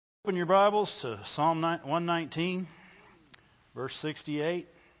Open your Bibles to Psalm 119, verse 68.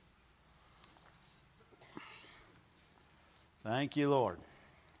 Thank you, Lord.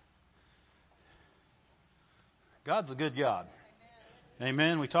 God's a good God.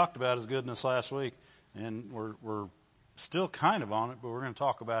 Amen. We talked about His goodness last week, and we're still kind of on it, but we're going to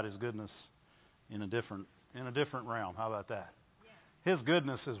talk about His goodness in a different realm. How about that? His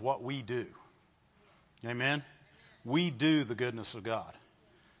goodness is what we do. Amen. We do the goodness of God.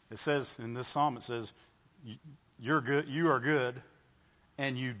 It says in this psalm, it says, "You're good. You are good,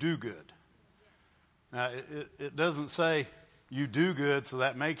 and you do good." Now, it doesn't say you do good, so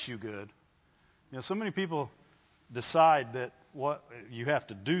that makes you good. You know, so many people decide that what you have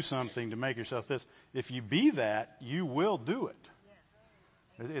to do something to make yourself this. If you be that, you will do it.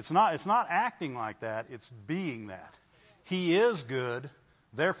 It's not acting like that. It's being that. He is good,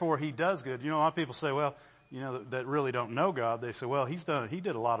 therefore He does good. You know, a lot of people say, well, you know, that really don't know God. They say, well, He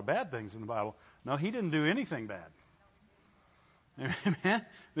did a lot of bad things in the Bible. No, He didn't do anything bad. Amen?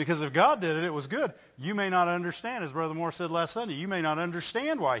 Because if God did it, it was good. You may not understand, as Brother Moore said last Sunday, you may not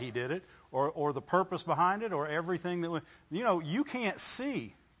understand why He did it, or the purpose behind it, or everything that, you know, you can't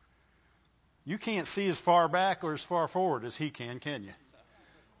see. You can't see as far back or as far forward as He can you?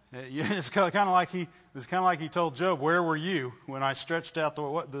 It's kind of like He told Job, "Where were you when I stretched out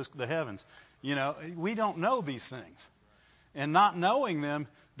the heavens?" You know, we don't know these things, and not knowing them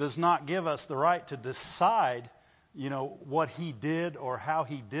does not give us the right to decide, you know, what He did or how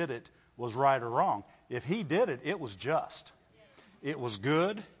He did it was right or wrong. If He did it, it was just, it was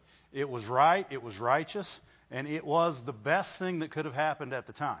good, it was right, it was righteous, and it was the best thing that could have happened at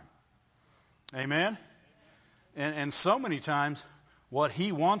the time. Amen. And so many times, what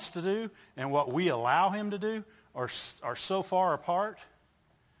He wants to do and what we allow Him to do are so far apart.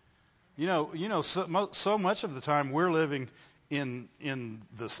 You know, so much of the time we're living in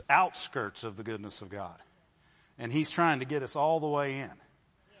the outskirts of the goodness of God, and He's trying to get us all the way in.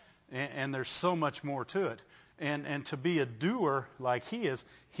 And there's so much more to it. And to be a doer like He is,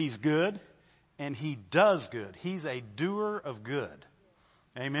 He's good, and He does good. He's a doer of good.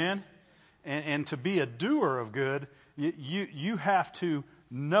 Amen. And to be a doer of good, you have to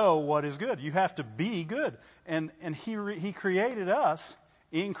know what is good. You have to be good. And He created us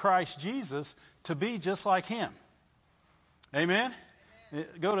in Christ Jesus to be just like Him. Amen?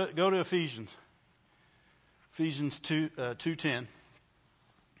 Go to Ephesians. Ephesians 2:10.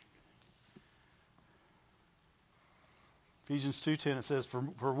 Ephesians 2:10, it says,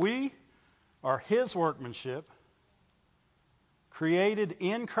 For we are His workmanship, created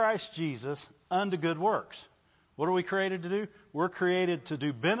in Christ Jesus unto good works. What are we created to do? We're created to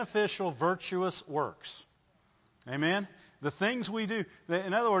do beneficial, virtuous works. Amen? The things we do,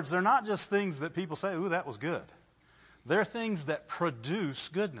 in other words, they're not just things that people say, ooh, that was good. They're things that produce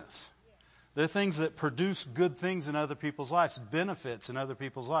goodness. They're things that produce good things in other people's lives, benefits in other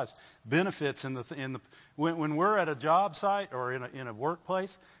people's lives, benefits when we're at a job site or in a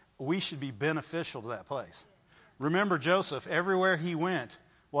workplace, we should be beneficial to that place. Remember Joseph, everywhere he went,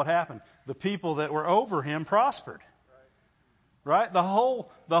 what happened? The people that were over him prospered. Right? The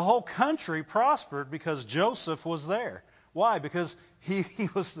whole country prospered because Joseph was there. Why? Because he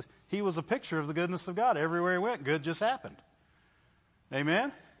was a picture of the goodness of God. Everywhere he went, good just happened.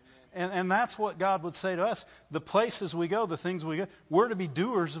 Amen? And that's what God would say to us. The places we go, the things we go, we're to be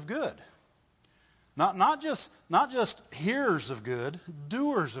doers of good. Not just hearers of good,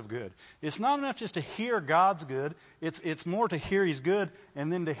 doers of good. It's not enough just to hear God's good. It's more to hear He's good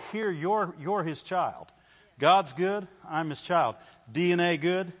and then to hear you're His child. God's good, I'm His child. DNA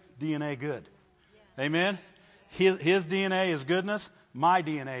good, DNA good. Amen? His DNA is goodness, my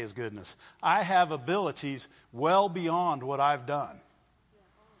DNA is goodness. I have abilities well beyond what I've done.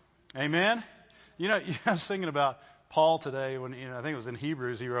 Amen? You know, I was thinking about Paul today when, I think it was in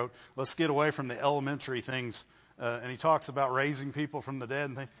Hebrews, he wrote, let's get away from the elementary things. And he talks about raising people from the dead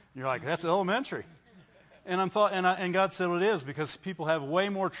and things. And you're like, that's elementary. And God said it is, because people have way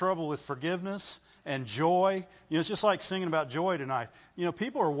more trouble with forgiveness and joy. You know, it's just like singing about joy tonight. You know,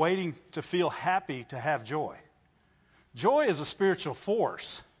 people are waiting to feel happy to have joy. Joy is a spiritual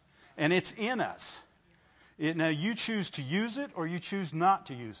force, and it's in us. Now, you choose to use it or you choose not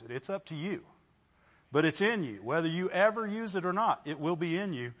to use it. It's up to you. But it's in you. Whether you ever use it or not, it will be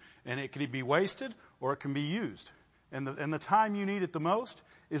in you, and it can be wasted or it can be used. And the time you need it the most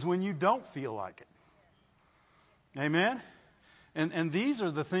is when you don't feel like it. Amen? And these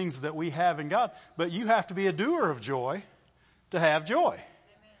are the things that we have in God. But you have to be a doer of joy to have joy.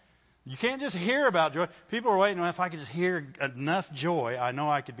 You can't just hear about joy. People are waiting, if I could just hear enough joy, I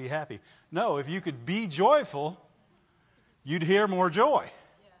know I could be happy. No, if you could be joyful, you'd hear more joy.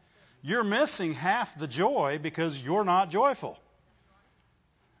 you're missing half the joy because you're not joyful.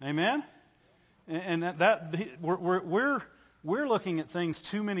 Amen? And we're looking at things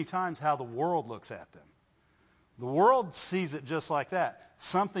too many times how the world looks at them. The world sees it just like that.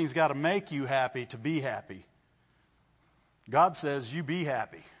 Something's got to make you happy to be happy. God says, you be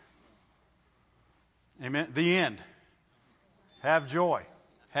happy. Amen? The end. Have joy.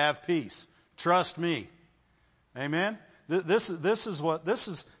 Have peace. Trust me. Amen? This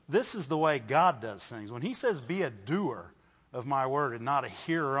is the way God does things. When he says be a doer of my word and not a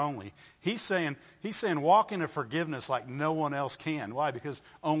hearer only, he's saying walk into forgiveness like no one else can. Why? Because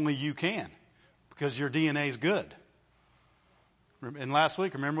only you can. Because your DNA is good. And last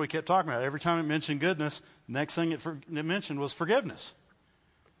week, remember we kept talking about it. Every time it mentioned goodness, the next thing it mentioned was forgiveness.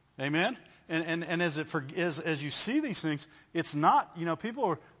 Amen? And as you see these things, it's not,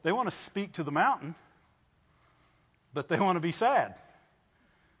 people they want to speak to the mountain, but they want to be sad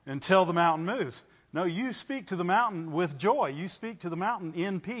until the mountain moves. No, you speak to the mountain with joy. You speak to the mountain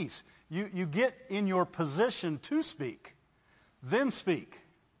in peace. You get in your position to speak, then speak.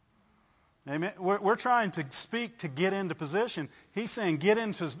 Amen. We're trying to speak to get into position. He's saying get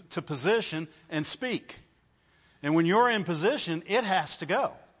into position and speak. And when you're in position, it has to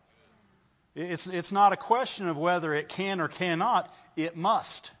go. It's not a question of whether it can or cannot. It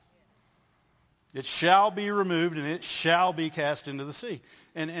must. It shall be removed and it shall be cast into the sea.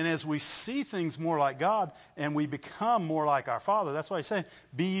 And as we see things more like God and we become more like our Father, that's why he's saying,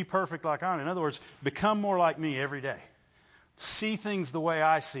 be ye perfect like I am. In other words, become more like me every day. See things the way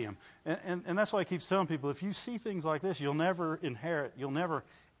I see them. And that's why he keeps telling people, if you see things like this, you'll never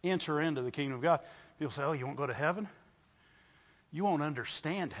enter into the kingdom of God. People say, oh, you won't go to heaven? You won't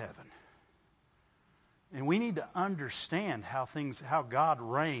understand heaven. And we need to understand how God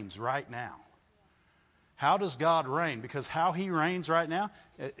reigns right now. How does God reign? Because how he reigns right now,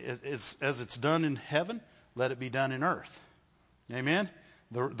 is, as it's done in heaven, let it be done in earth. Amen?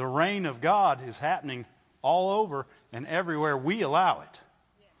 The reign of God is happening all over and everywhere we allow it.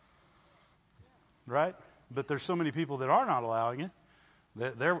 Right? But there's so many people that are not allowing it.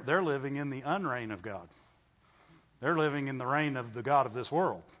 They're living in the unreign of God. They're living in the reign of the God of this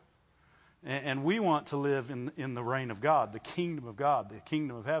world. And we want to live in the reign of God, the kingdom of God, the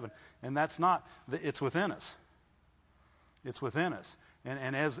kingdom of heaven. And that's not, it's within us. It's within us.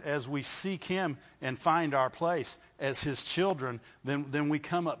 And as we seek him and find our place as his children, then we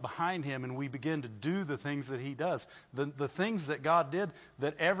come up behind him and we begin to do the things that he does. The things that God did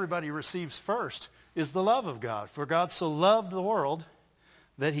that everybody receives first is the love of God. For God so loved the world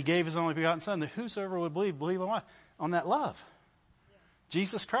that he gave his only begotten Son, that whosoever would believe on what? On that love.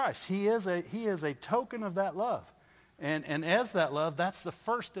 Jesus Christ. He is a token of that love. And as that love, that's the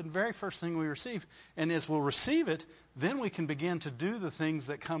first and very first thing we receive. And as we'll receive it, then we can begin to do the things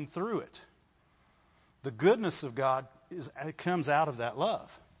that come through it. The goodness of God comes out of that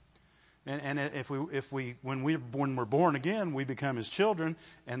love. And when we're born again, we become his children,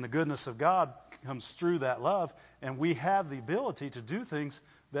 and the goodness of God comes through that love, and we have the ability to do things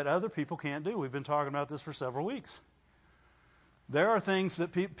that other people can't do. We've been talking about this for several weeks. There are things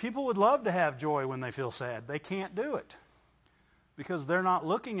that people would love to have joy when they feel sad. They can't do it because they're not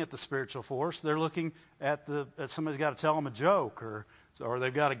looking at the spiritual force. They're looking at somebody's got to tell them a joke, or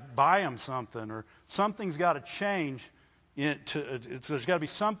they've got to buy them something, or something's got to change. There's got to be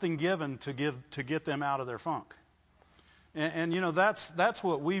something given to get them out of their funk. And that's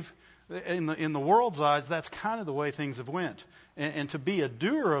what we've in the world's eyes. That's kind of the way things have went. And to be a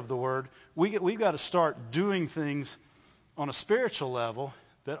doer of the word, we've got to start doing things on a spiritual level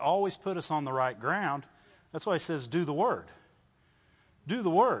that always put us on the right ground. That's why he says, do the word. Do the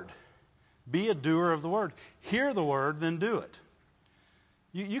word. Be a doer of the word. Hear the word, then do it.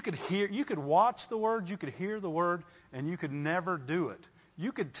 You could watch the word, you could hear the word, and you could never do it.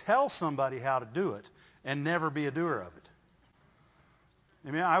 You could tell somebody how to do it and never be a doer of it.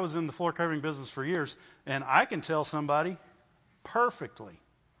 I mean, I was in the floor covering business for years, and I can tell somebody perfectly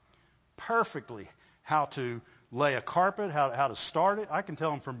how to lay a carpet, how to start it. I can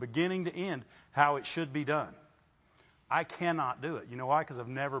tell them from beginning to end how it should be done. I cannot do it. You know why? Because I've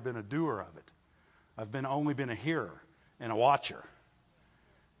never been a doer of it. I've only been a hearer and a watcher.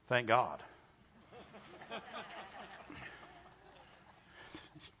 Thank God.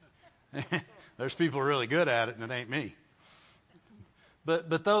 There's people really good at it, and it ain't me.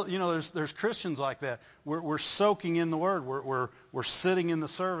 But though, there's Christians like that. We're soaking in the Word. We're sitting in the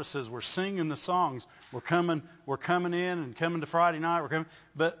services. We're singing the songs. We're coming in and coming to Friday night.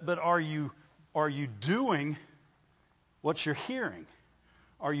 But are you doing what you're hearing?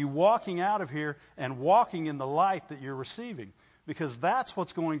 Are you walking out of here and walking in the light that you're receiving? because that's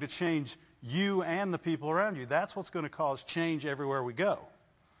what's going to change you and the people around you. That's what's going to cause change everywhere we go.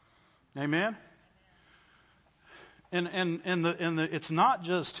 Amen? And it's not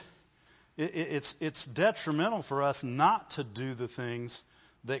just, it's detrimental for us not to do the things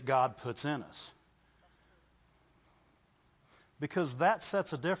that God puts in us. Because that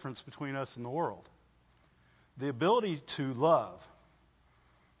sets a difference between us and the world. The ability to love,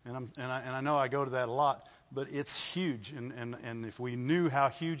 and I know I go to that a lot, but it's huge. And if we knew how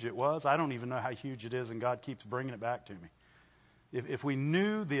huge it was, I don't even know how huge it is, and God keeps bringing it back to me. If we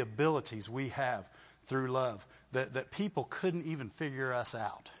knew the abilities we have through love, that people couldn't even figure us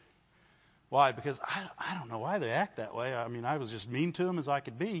out. Why? Because I don't know why they act that way. I mean, I was just mean to them as I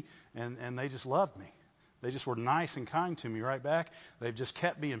could be, and they just loved me. They just were nice and kind to me right back. They've just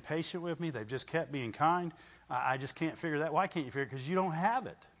kept being patient with me. They've just kept being kind. I just can't figure that. Why can't you figure it? Because you don't have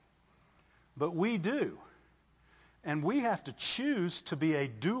it. But we do. And we have to choose to be a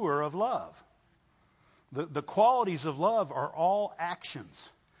doer of love. The qualities of love are all actions.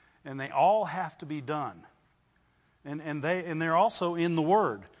 And they all have to be done. And they're also in the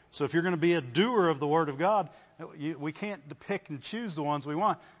Word. So if you're going to be a doer of the Word of God, we can't pick and choose the ones we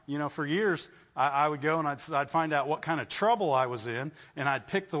want. You know, for years, I would go and I'd find out what kind of trouble I was in, and I'd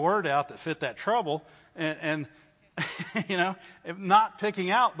pick the word out that fit that trouble, and you know, not picking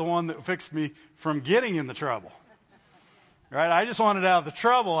out the one that fixed me from getting in the trouble. Right? I just wanted out of the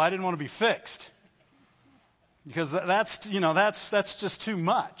trouble. I didn't want to be fixed. Because that's just too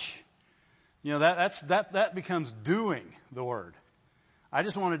much. You know, that becomes doing the Word. I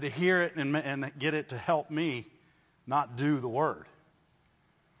just wanted to hear it and get it to help me not do the Word.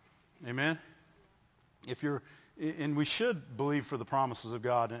 Amen? And we should believe for the promises of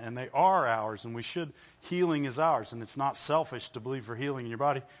God, and they are ours, and healing is ours, and it's not selfish to believe for healing in your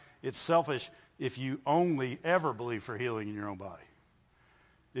body. It's selfish if you only ever believe for healing in your own body.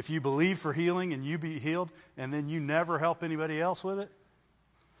 If you believe for healing and you be healed, and then you never help anybody else with it,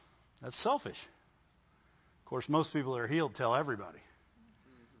 that's selfish. Of course, most people that are healed tell everybody.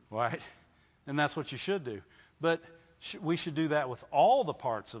 Right? And that's what you should do. But we should do that with all the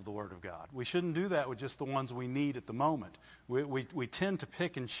parts of the Word of God. We shouldn't do that with just the ones we need at the moment. We tend to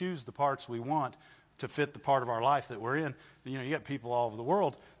pick and choose the parts we want to fit the part of our life that we're in. You know, you got people all over the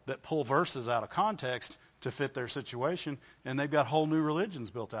world that pull verses out of context to fit their situation, and they've got whole new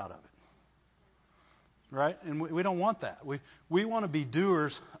religions built out of it. Right? And we don't want that. We want to be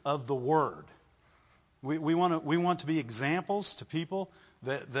doers of the Word. We want to be examples to people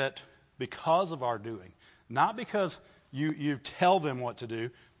that because of our doing, not because you tell them what to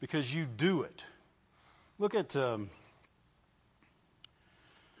do, because you do it. Look at James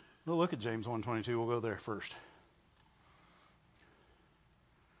 1:22. We'll go there first.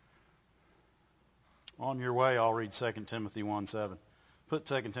 On your way, I'll read 2 Timothy 1:7. Put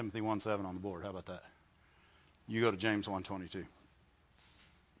 2 Timothy 1:7 on the board. How about that? You go to James 1:22.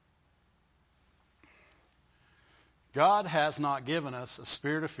 God has not given us a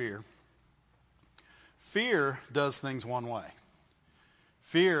spirit of fear. Fear does things one way.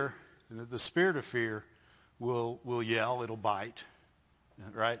 Fear, the spirit of fear, will yell. It'll bite,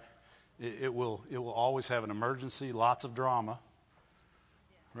 right? It will always have an emergency, lots of drama,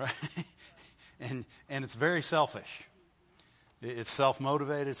 right? and it's very selfish. It's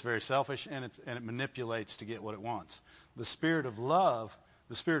self-motivated. It's very selfish, and it manipulates to get what it wants. The spirit of love.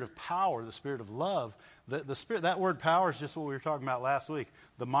 The spirit of power, the spirit of love, the spirit, that word power is just what we were talking about last week,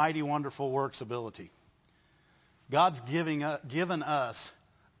 the mighty, wonderful works ability. God's given us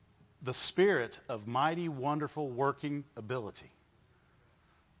the spirit of mighty, wonderful working ability.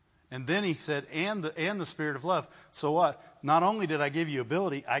 And then he said, and the spirit of love. So what? Not only did I give you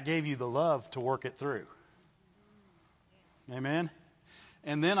ability, I gave you the love to work it through. Amen?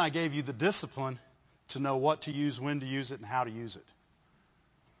 And then I gave you the discipline to know what to use, when to use it, and how to use it.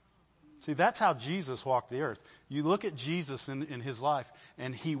 See, that's how Jesus walked the earth. You look at Jesus in his life,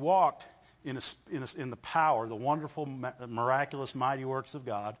 and he walked in the power, the wonderful, miraculous, mighty works of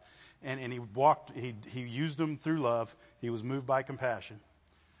God, and he walked. He used them through love. He was moved by compassion,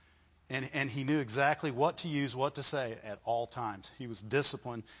 and he knew exactly what to use, what to say at all times. He was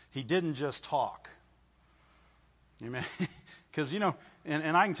disciplined. He didn't just talk. Amen. Because,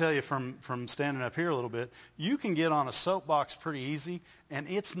 and I can tell you from standing up here a little bit, you can get on a soapbox pretty easy, and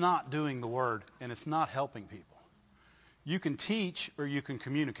it's not doing the Word, and it's not helping people. You can teach or you can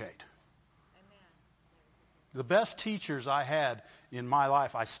communicate. Amen. The best teachers I had in my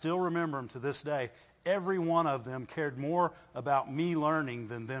life, I still remember them to this day. Every one of them cared more about me learning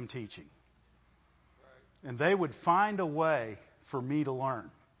than them teaching. Right. And they would find a way for me to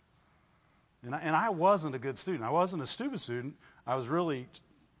learn. And I wasn't a good student. I wasn't a stupid student. I was really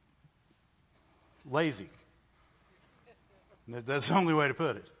lazy. That's the only way to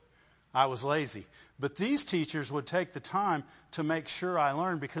put it. I was lazy. But these teachers would take the time to make sure I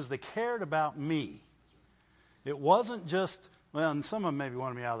learned because they cared about me. It wasn't just, well, and some of them maybe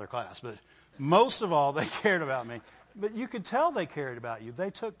wanted me out of their class, but most of all, they cared about me. But you could tell they cared about you. They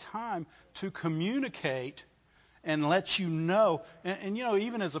took time to communicate and let you know. And you know,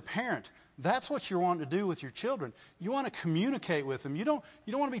 even as a parent, that's what you're wanting to do with your children. You want to communicate with them. You don't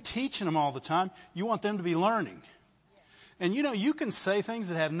want to be teaching them all the time. You want them to be learning. And you know, you can say things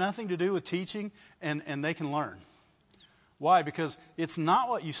that have nothing to do with teaching, and they can learn. Why? Because it's not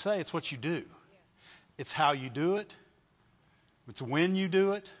what you say, it's what you do. It's how you do it. It's when you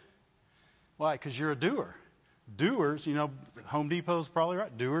do it. Why? Because you're a doer. Doers, you know, Home Depot's probably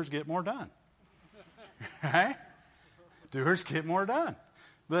right. Doers get more done. Right? Doers get more done.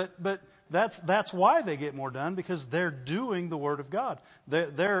 But that's why they get more done, because they're doing the Word of God.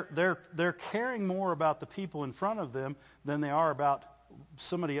 They're caring more about the people in front of them than they are about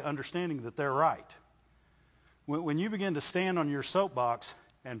somebody understanding that they're right. When you begin to stand on your soapbox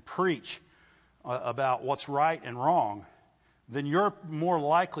and preach about what's right and wrong, then you're more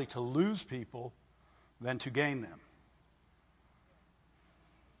likely to lose people than to gain them.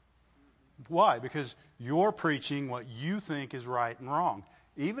 Why? Because you're preaching what you think is right and wrong.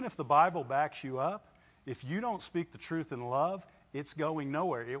 Even if the Bible backs you up, if you don't speak the truth in love, it's going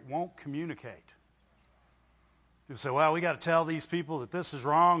nowhere. It won't communicate. People say, well, we got to tell these people that this is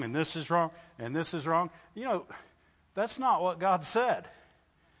wrong and this is wrong and this is wrong. You know, that's not what God said.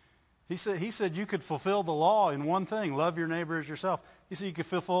 He said you could fulfill the law in one thing, love your neighbor as yourself. He said you could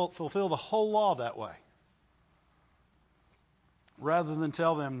fulfill the whole law that way. Rather than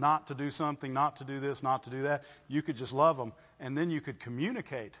tell them not to do something, not to do this, not to do that, you could just love them, and then you could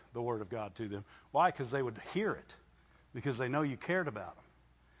communicate the Word of God to them. Why? Because they would hear it, because they know you cared about them.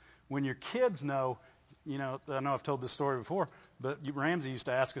 When your kids know, you know, I know I've told this story before, but Ramsey used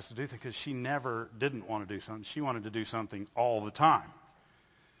to ask us to do things because she never didn't want to do something. She wanted to do something all the time.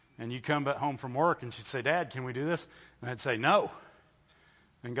 And you'd come back home from work, and she'd say, Dad, can we do this? And I'd say, no.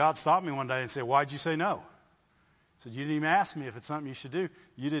 And God stopped me one day and said, why'd you say no? I said, you didn't even ask me if it's something you should do.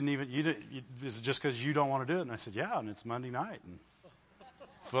 Is it just because you don't want to do it? And I said, yeah, and it's Monday night and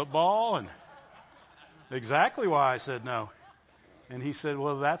football, and exactly why I said no. And he said,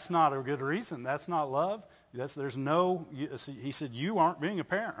 well, that's not a good reason. That's not love. He said, you aren't being a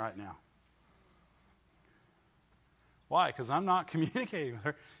parent right now. Why? Because I'm not communicating with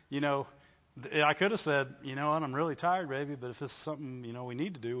her. You know, I could have said, you know what, I'm really tired, baby, but if this is something, you know, we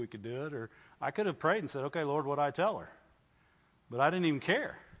need to do, we could do it. Or I could have prayed and said, okay, Lord, what do I tell her? But I didn't even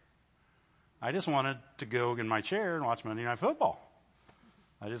care. I just wanted to go in my chair and watch Monday Night Football.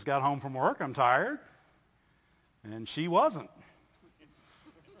 I just got home from work. I'm tired. And she wasn't.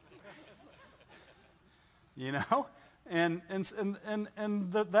 You know? And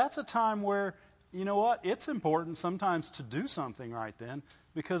that's a time where, you know what, it's important sometimes to do something right then,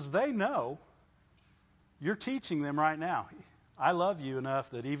 because they know you're teaching them right now. I love you enough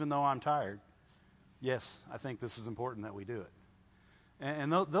that even though I'm tired, yes, I think this is important that we do it.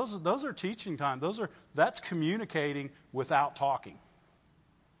 And those are teaching time. That's communicating without talking.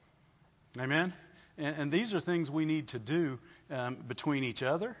 Amen? And these are things we need to do between each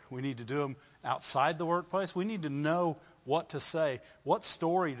other. We need to do them outside the workplace. We need to know what to say, what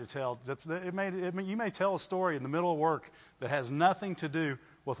story to tell. You may tell a story in the middle of work that has nothing to do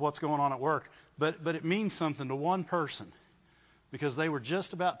with what's going on at work, but it means something to one person because they were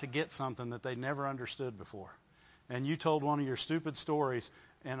just about to get something that they never understood before. And you told one of your stupid stories,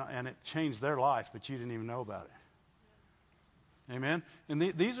 and it changed their life, but you didn't even know about it. Amen? And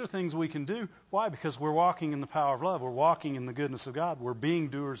these are things we can do. Why? Because we're walking in the power of love. We're walking in the goodness of God. We're being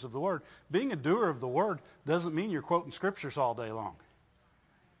doers of the Word. Being a doer of the Word doesn't mean you're quoting Scriptures all day long.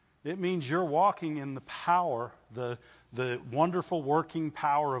 It means you're walking in the power, the wonderful working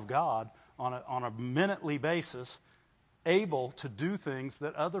power of God on a minutely basis, able to do things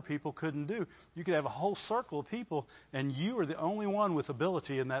that other people couldn't do. You could have a whole circle of people, and you are the only one with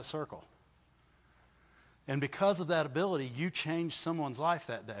ability in that circle. And because of that ability, you changed someone's life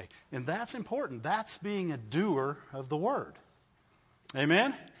that day. And that's important. That's being a doer of the Word.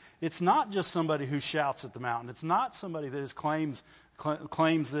 Amen? It's not just somebody who shouts at the mountain. It's not somebody that claims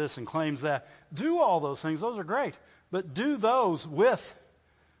this and claims that. Do all those things. Those are great. But do those with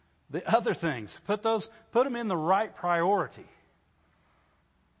the other things. Put them in the right priority.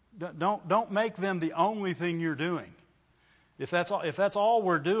 Don't make them the only thing you're doing. If that's all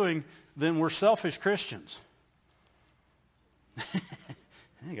we're doing, then we're selfish Christians.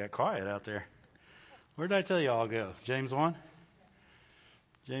 You got quiet out there. Where did I tell you all go? James 1?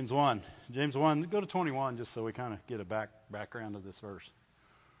 James 1. James 1, go to 21 just so we kind of get a background of this verse.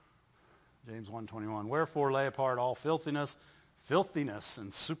 James 1:21. Wherefore lay apart all filthiness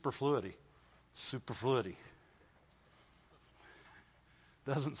and superfluity. Superfluity.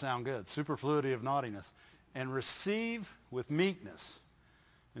 Doesn't sound good. Superfluity of naughtiness. And receive with meekness.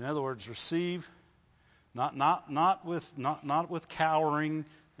 In other words, receive not with cowering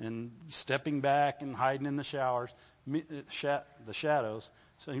and stepping back and hiding in the the shadows.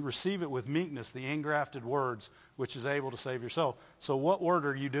 So you receive it with meekness, the engrafted words, which is able to save your soul. So what word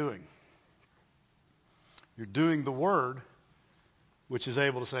are you doing? You're doing the word which is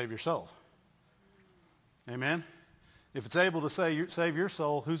able to save your soul. Amen? If it's able to save your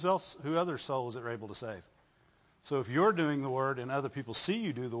soul, who other's soul is it able to save? So if you're doing the word and other people see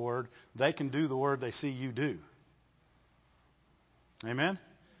you do the word, they can do the word they see you do. Amen?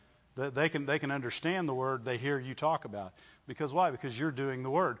 They can understand the word they hear you talk about. Because why? Because you're doing the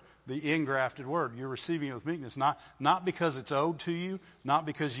word, the engrafted word. You're receiving it with meekness, not because it's owed to you, not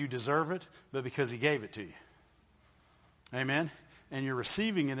because you deserve it, but because he gave it to you. Amen? And you're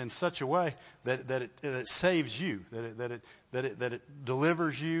receiving it in such a way that it saves you, that it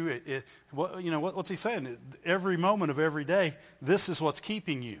delivers you. What's he saying? Every moment of every day, this is what's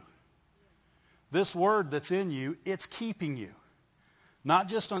keeping you. This word that's in you, it's keeping you. Not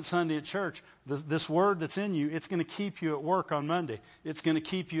just on Sunday at church. This word that's in you, it's going to keep you at work on Monday. It's going to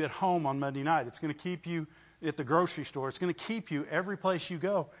keep you at home on Monday night. It's going to keep you at the grocery store. It's going to keep you every place you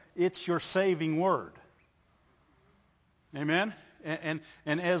go. It's your saving word. Amen? And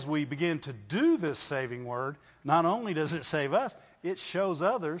as we begin to do this saving word, not only does it save us, it shows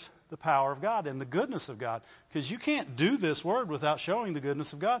others the power of God and the goodness of God. Because you can't do this word without showing the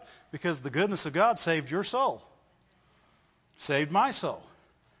goodness of God, because the goodness of God saved your soul. Saved my soul.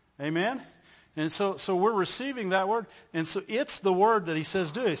 Amen? And so we're receiving that word. And so it's the word that he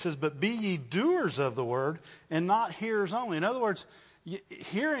says do. He says, but be ye doers of the word and not hearers only. In other words,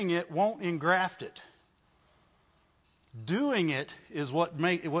 hearing it won't engraft it. Doing it is what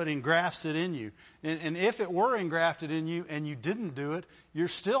engrafts it in you. And if it were engrafted in you and you didn't do it, you're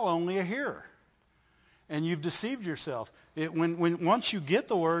still only a hearer. And you've deceived yourself. Once you get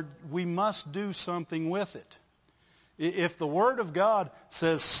the word, we must do something with it. If the word of God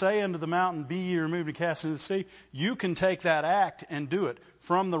says, say unto the mountain, be ye removed and cast into the sea, you can take that act and do it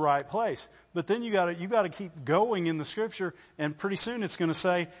from the right place. But then you got to keep going in the scripture, and pretty soon it's going to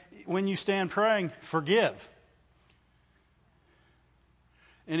say, when you stand praying, forgive.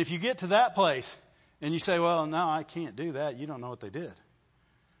 And if you get to that place and you say, well, no, I can't do that, you don't know what they did.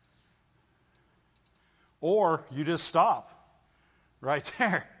 Or you just stop right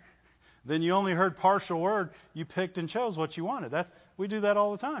there. Then you only heard partial word. You picked and chose what you wanted. We do that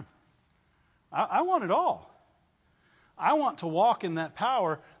all the time. I want it all. I want to walk in that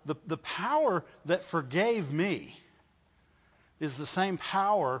power. The power that forgave me is the same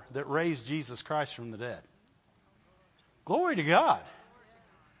power that raised Jesus Christ from the dead. Glory to God.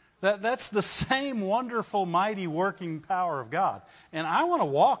 That's the same wonderful, mighty, working power of God. And I want to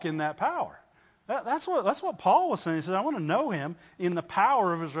walk in that power. That's what Paul was saying. He said, I want to know him in the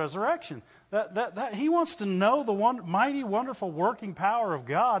power of his resurrection. He wants to know the mighty, wonderful, working power of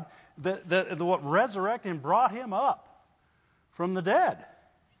God what resurrected and brought him up from the dead.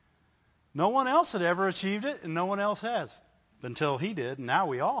 No one else had ever achieved it, and no one else has until he did, and now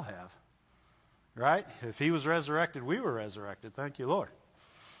we all have. Right? If he was resurrected, we were resurrected. Thank you, Lord.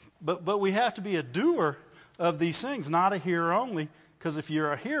 But we have to be a doer of these things, not a hearer only, because if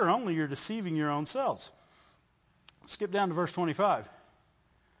you're a hearer only, you're deceiving your own selves. Skip down to verse 25.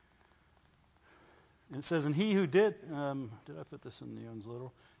 It says, and he who did I put this in the Young's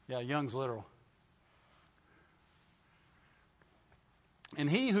Literal? Yeah, Young's Literal. And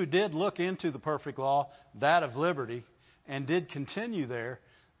he who did look into the perfect law, that of liberty, and did continue there,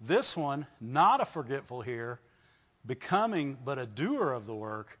 this one, not a forgetful hearer, becoming but a doer of the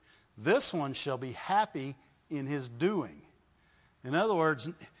work, this one shall be happy in his doing. In other words,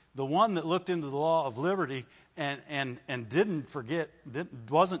 the one that looked into the law of liberty and didn't forget,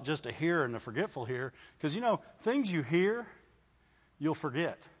 wasn't just a hearer and a forgetful hearer. Because, things you hear, you'll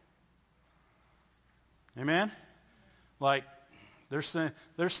forget. Amen? Like, there's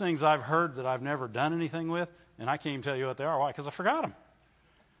things I've heard that I've never done anything with, and I can't even tell you what they are. Why? Because I forgot them.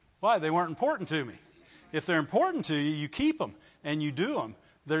 Why? They weren't important to me. If they're important to you, you keep them and you do them.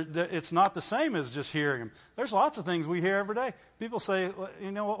 It's not the same as just hearing them. There's lots of things we hear every day. People say,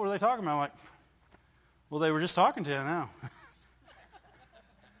 well, what were they talking about? I'm like, well, they were just talking to you now.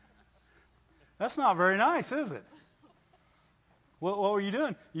 That's not very nice, is it? What were you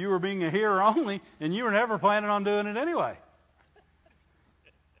doing? You were being a hearer only, and you were never planning on doing it anyway.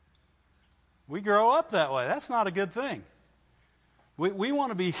 We grow up that way. That's not a good thing. We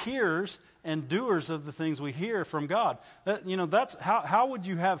want to be hearers and doers of the things we hear from God. That's how would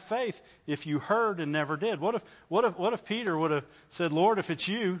you have faith if you heard and never did? What if Peter would have said, Lord, if it's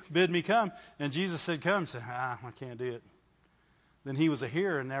you, bid me come, and Jesus said, come, said, I can't do it. Then he was a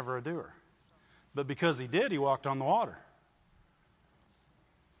hearer and never a doer. But because he did, he walked on the water.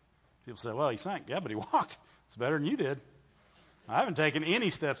 People say, well, he sank. Yeah, but he walked. It's better than you did. I haven't taken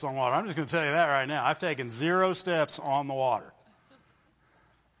any steps on water. I'm just going to tell you that right now. I've taken 0 steps on the water.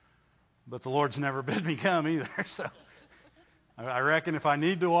 But the Lord's never bid me come either. So I reckon if I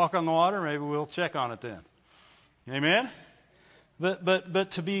need to walk on the water, maybe we'll check on it then. Amen?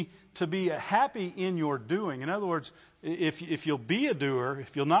 But to be happy in your doing. In other words, if you'll be a doer,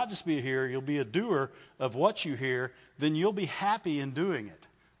 if you'll not just be a hearer, you'll be a doer of what you hear, then you'll be happy in doing it.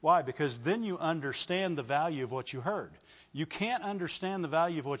 Why? Because then you understand the value of what you heard. You can't understand the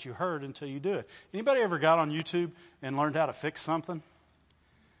value of what you heard until you do it. Anybody ever got on YouTube and learned how to fix something?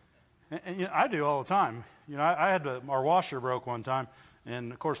 And I do all the time. I had our washer broke one time,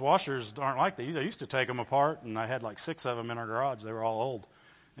 and of course washers aren't like that. I used to take them apart, and I had like 6 of them in our garage. They were all old,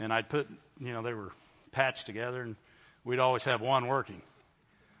 and I'd put, they were patched together, and we'd always have one working.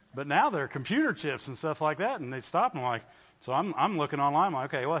 But now they're computer chips and stuff like that, and they stop and so I'm looking online,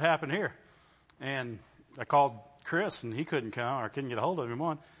 like, okay, what happened here? And I called Chris, and he couldn't come, or I couldn't get a hold of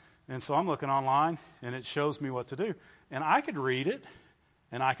him and so I'm looking online, and it shows me what to do, and I could read it.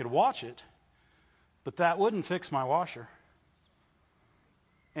 And I could watch it, but that wouldn't fix my washer.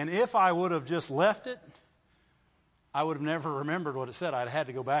 And if I would have just left it, I would have never remembered what it said. I'd had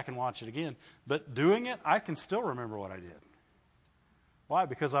to go back and watch it again. But doing it, I can still remember what I did. Why?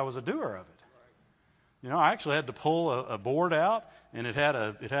 Because I was a doer of it. I actually had to pull a board out, and it had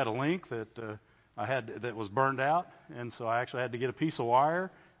a link that that was burned out, and so I actually had to get a piece of wire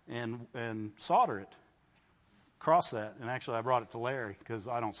and solder it. Cross that, and actually I brought it to Larry because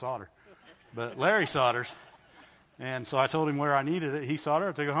I don't solder, but Larry solders, and so I told him where I needed it. He soldered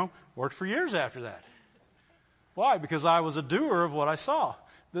it, took it home, worked for years after that. Why? Because I was a doer of what I saw.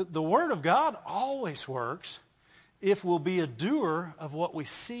 The Word of God always works if we'll be a doer of what we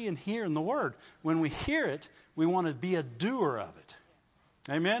see and hear in the Word. When we hear it, we want to be a doer of it.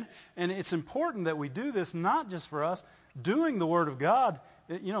 Amen? And it's important that we do this not just for us. Doing the Word of God,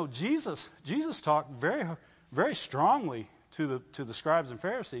 Jesus talked very strongly to the scribes and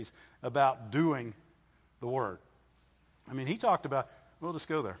Pharisees about doing the Word. He talked about, we'll just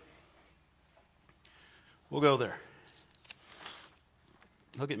go there. We'll go there.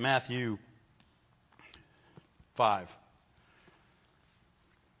 Look at Matthew 5.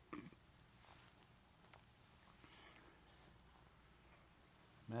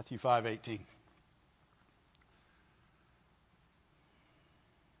 Matthew 5:18. Isn't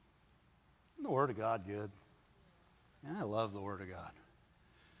the Word of God good? And I love the Word of God.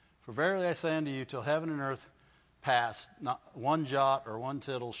 For verily I say unto you, till heaven and earth pass, not one jot or one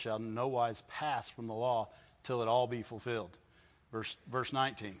tittle shall no wise pass from the law till it all be fulfilled. Verse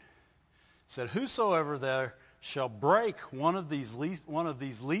 19 said, whosoever there shall break one of these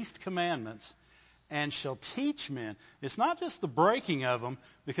least commandments and shall teach men. It's not just the breaking of them,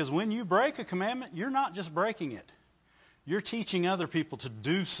 because when you break a commandment, you're not just breaking it. You're teaching other people to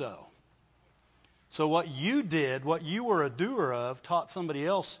do so. So what you did, what you were a doer of, taught somebody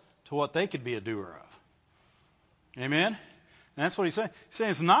else to what they could be a doer of. Amen? And that's what he's saying. He's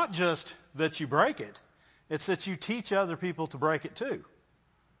saying it's not just that you break it. It's that you teach other people to break it too.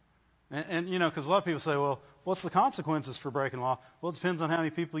 And because a lot of people say, well, what's the consequences for breaking the law? Well, it depends on how many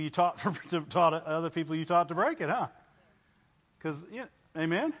people you taught other people you taught to break it, huh? Because,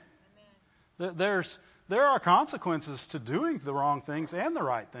 amen? There are consequences to doing the wrong things and the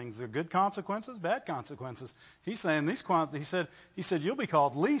right things. There are good consequences, bad consequences. He's saying he said you'll be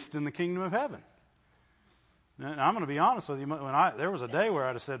called least in the kingdom of heaven. And I'm going to be honest with you. There was a day where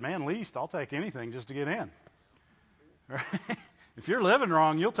I'd have said, man, least, I'll take anything just to get in. Right? If you're living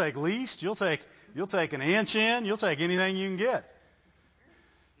wrong, you'll take least. You'll take an inch in. You'll take anything you can get.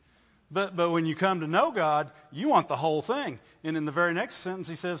 But when you come to know God, you want the whole thing. And in the very next sentence,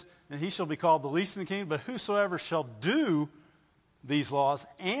 he says, and he shall be called the least in the kingdom, but whosoever shall do these laws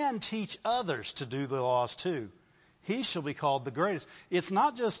and teach others to do the laws too, he shall be called the greatest. It's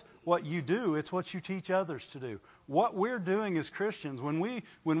not just what you do, it's what you teach others to do. What we're doing as Christians, when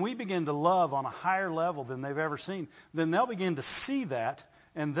we begin to love on a higher level than they've ever seen, then they'll begin to see that,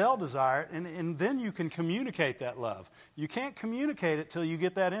 and they'll desire it, and then you can communicate that love. You can't communicate it till you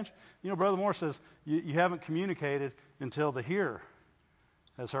get that inch. Brother Moore says you haven't communicated until the hearer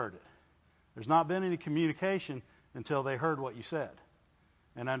has heard it. There's not been any communication until they heard what you said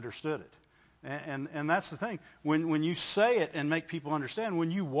and understood it. And that's the thing. When you say it and make people understand, when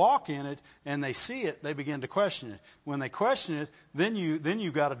you walk in it and they see it, they begin to question it. When they question it, then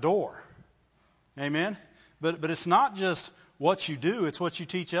you got a door. Amen? But it's not just what you do, it's what you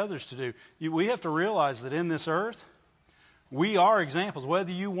teach others to do. We have to realize that in this earth, we are examples,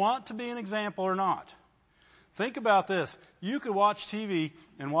 whether you want to be an example or not. Think about this. You could watch TV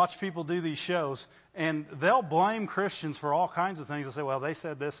and watch people do these shows, and they'll blame Christians for all kinds of things. They'll say, well, they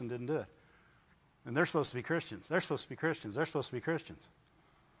said this and didn't do it. And they're supposed to be Christians. They're supposed to be Christians. They're supposed to be Christians.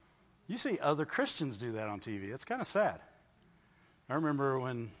 You see other Christians do that on TV. It's kind of sad. I remember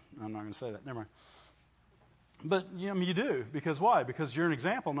when, I'm not going to say that. Never mind. But you do. Because why? Because you're an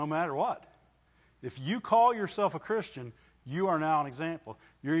example no matter what. If you call yourself a Christian, you are now an example.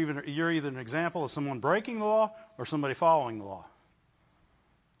 You're either an example of someone breaking the law or somebody following the law.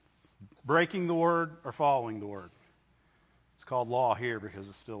 Breaking the word or following the word. It's called law here because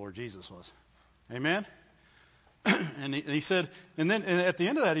it's still where Jesus was. Amen? And he said, and then at the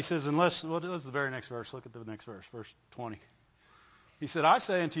end of that he says, unless, what was the very next verse? Look at the next verse, verse 20. He said, I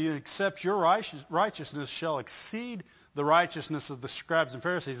say unto you, except your righteousness shall exceed the righteousness of the scribes and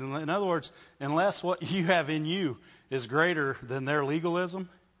Pharisees. In other words, unless what you have in you is greater than their legalism,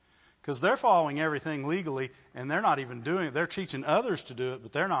 because they're following everything legally and they're not even doing it. They're teaching others to do it,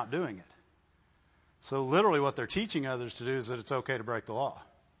 but they're not doing it. So literally what they're teaching others to do is that it's okay to break the law.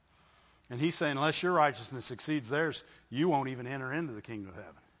 And he's saying, unless your righteousness exceeds theirs, you won't even enter into the kingdom of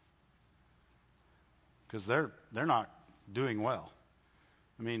heaven. Because they're not doing well.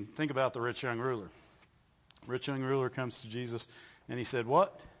 I mean, think about the rich young ruler. Rich young ruler comes to Jesus and he said,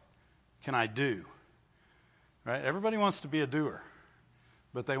 what can I do? Right? Everybody wants to be a doer,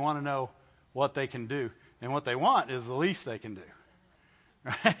 but they want to know what they can do. And what they want is the least they can do.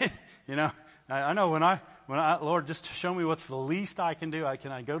 Right? I know when I Lord, just show me what's the least I can do.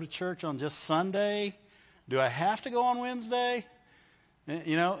 Can I go to church on just Sunday? Do I have to go on Wednesday?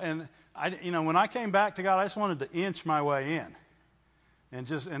 And when I came back to God, I just wanted to inch my way in. And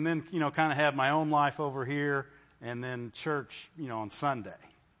then kind of have my own life over here and then church, on Sunday.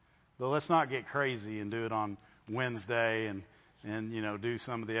 But let's not get crazy and do it on Wednesday and do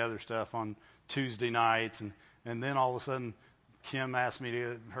some of the other stuff on Tuesday nights and then all of a sudden Kim asked me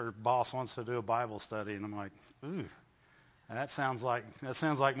her boss wants to do a Bible study and I'm like, ooh, that sounds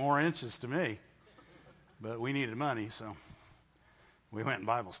like more inches to me. But we needed money, so we went and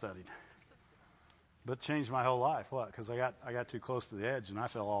Bible studied. But changed my whole life. What? Because I got too close to the edge and I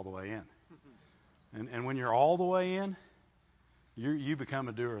fell all the way in. And when you're all the way in, you become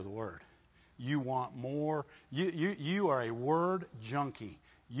a doer of the word. You want more. You are a word junkie.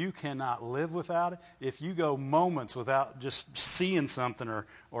 You cannot live without it. If you go moments without just seeing something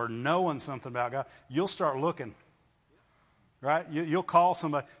or knowing something about God, you'll start looking. Right? You'll call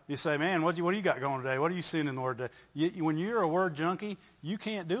somebody. You say, man, what do you got going today? What are you seeing in the Word today? When you're a word junkie, you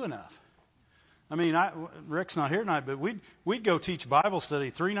can't do enough. I mean, Rick's not here tonight, but we'd go teach Bible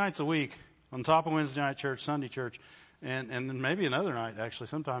study 3 nights a week on top of Wednesday night church, Sunday church, and then maybe another night actually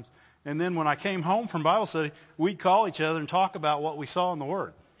sometimes. And then when I came home from Bible study, we'd call each other and talk about what we saw in the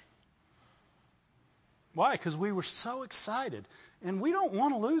Word. Why? Because we were so excited, and we don't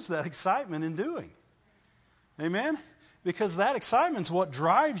want to lose that excitement in doing. Amen? Because that excitement's what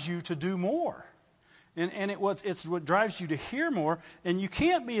drives you to do more. And it's what drives you to hear more. And you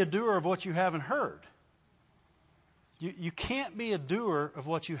can't be a doer of what you haven't heard. You can't be a doer of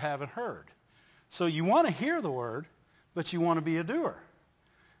what you haven't heard. So you want to hear the word, but you want to be a doer.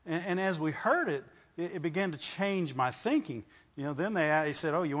 And as we heard it, it began to change my thinking. Then they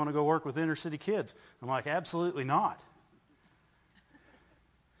said, oh, you want to go work with inner city kids? I'm like, absolutely not.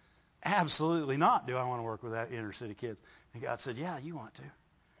 Absolutely not do I want to work with that inner city kids. And God said, yeah, you want to.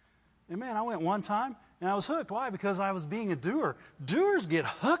 And man, I went one time and I was hooked. Why? Because I was being a doer. Doers get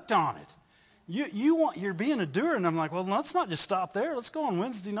hooked on it. You're being a doer, and I'm like, well, let's not just stop there. Let's go on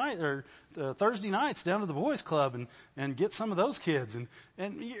Wednesday night or Thursday nights down to the boys' club and get some of those kids.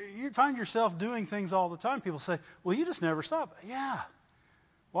 And you find yourself doing things all the time. People say, well, you just never stop. Yeah.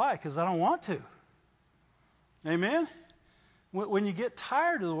 Why? Because I don't want to. Amen? When you get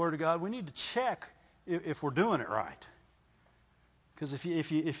tired of the Word of God, we need to check if we're doing it right. Because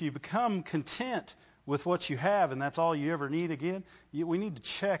if you become content with what you have and that's all you ever need again, we need to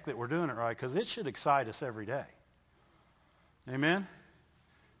check that we're doing it right, because it should excite us every day. Amen?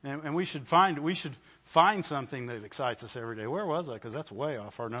 And we should find something that excites us every day. Where was I? Because that's way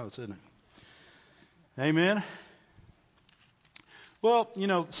off our notes, isn't it? Amen? Well,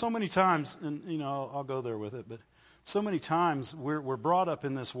 so many times, and I'll go there with it, but so many times we're brought up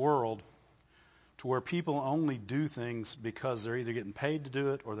in this world to where people only do things because they're either getting paid to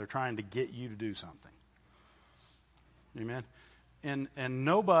do it or they're trying to get you to do something. Amen? And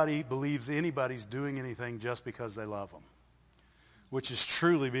nobody believes anybody's doing anything just because they love them, which is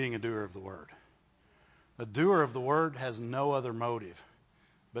truly being a doer of the word. A doer of the word has no other motive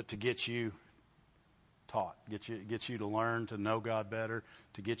but to get you taught, get you to learn, to know God better,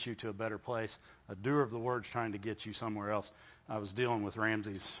 to get you to a better place. A doer of the word is trying to get you somewhere else. I was dealing with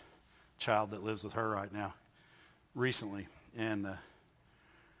Ramsey's child that lives with her right now recently, and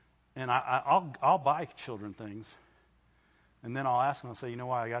I'll buy children things, and then I'll ask them, I'll say, you know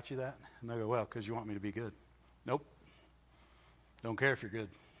why I got you that? And they'll go, well, because you want me to be good. Nope. Don't care if you're good.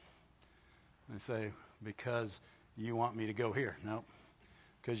 And they say, because you want me to go here. Nope.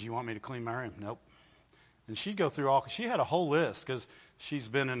 Because you want me to clean my room. Nope. And she'd go through she had a whole list because she's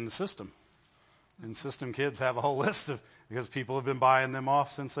been in the system. And system kids have a whole list because people have been buying them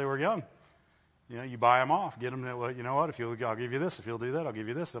off since they were young. You know, you buy them off, get them to, well, you know what, I'll give you this if you'll do that, I'll give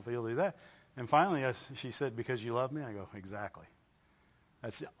you this if you'll do that. And finally, she said, because you love me? I go, exactly.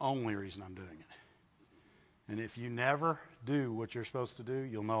 That's the only reason I'm doing it. And if you never do what you're supposed to do,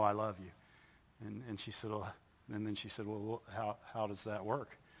 you'll know I love you. And she said, well, how does that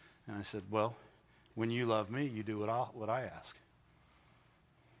work? And I said, well, when you love me, you do what I ask.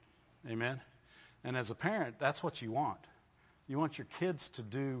 Amen? And as a parent, that's what you want. You want your kids to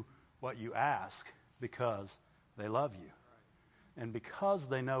do what you ask because they love you. And because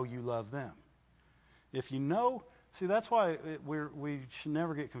they know you love them. If you know, see, that's why we should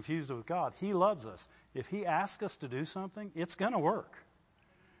never get confused with God. He loves us. If He asks us to do something, it's going to work.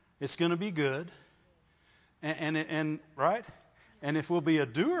 It's going to be good. And right? And if we'll be a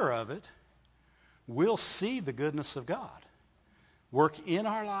doer of it, we'll see the goodness of God work in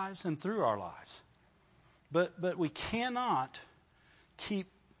our lives and through our lives. But we cannot keep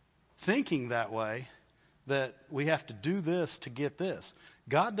thinking that way, that we have to do this to get this.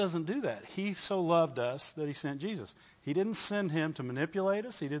 God doesn't do that. He so loved us that He sent Jesus. He didn't send Him to manipulate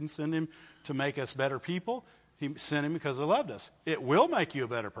us. He didn't send Him to make us better people. He sent Him because He loved us. It will make you a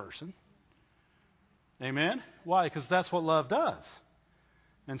better person. Amen? Why? Because that's what love does.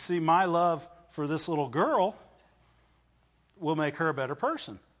 And see, my love for this little girl will make her a better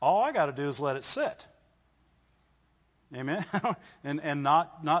person. All I got to do is let it sit. Amen? and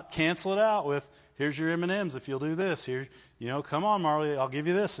not cancel it out with, here's your M&Ms if you'll do this. Here, come on, Marley, I'll give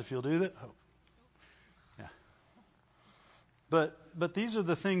you this if you'll do that. Oh. Yeah. But these are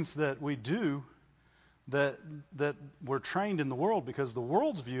the things that we do that we're trained in the world, because the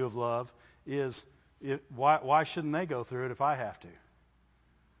world's view of love is, why shouldn't they go through it if I have to?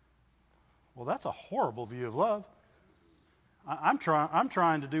 Well, that's a horrible view of love. I'm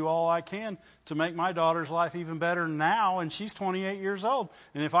trying to do all I can to make my daughter's life even better now, and she's 28 years old.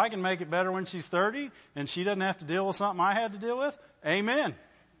 And if I can make it better when she's 30 and she doesn't have to deal with something I had to deal with, amen.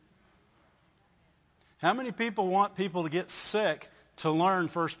 How many people want people to get sick to learn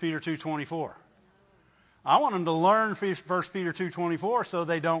 1 Peter 2:24? I want them to learn 1 Peter 2:24 so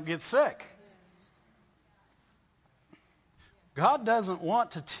they don't get sick. God doesn't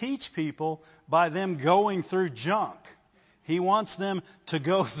want to teach people by them going through junk. He wants them to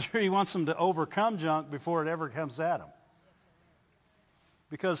go through, He wants them to overcome junk before it ever comes at them.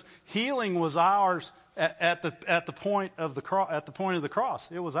 Because healing was ours at the point of the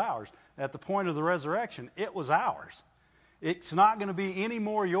cross. It was ours. At the point of the resurrection, it was ours. It's not going to be any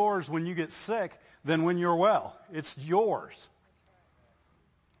more yours when you get sick than when you're well. It's yours.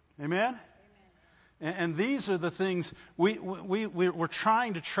 Amen? And these are the things we're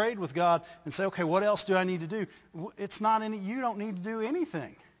trying to trade with God and say, okay, what else do I need to do? You don't need to do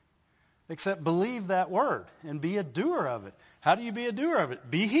anything except believe that word and be a doer of it. How do you be a doer of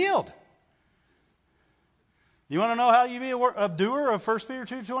it? Be healed. You want to know how you be a doer of 1 Peter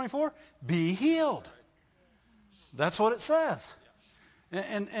 2:24? Be healed. That's what it says.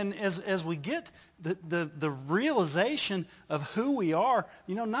 And as we get the realization of who we are,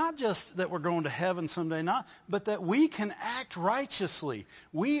 not just that we're going to heaven someday, but that we can act righteously.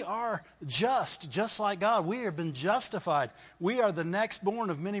 We are just like God. We have been justified. We are the next born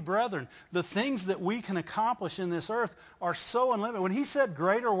of many brethren. The things that we can accomplish in this earth are so unlimited. When He said,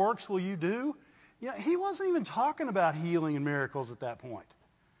 greater works will you do, He wasn't even talking about healing and miracles at that point.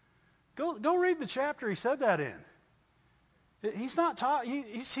 Go read the chapter He said that in. He's not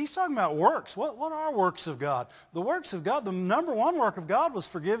he's talking about works. What are works of God? The works of God, the number one work of God was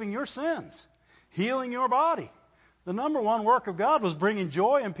forgiving your sins, healing your body. The number one work of God was bringing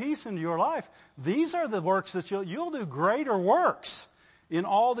joy and peace into your life. These are the works that you'll do greater works in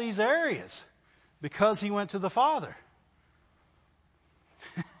all these areas because He went to the Father.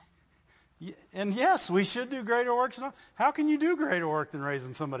 And yes, we should do greater works. How can you do greater work than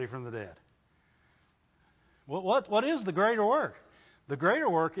raising somebody from the dead? What is the greater work? The greater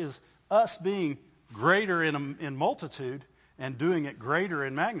work is us being greater in multitude and doing it greater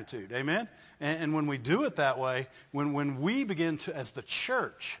in magnitude. Amen? And when we do it that way, when we begin to, as the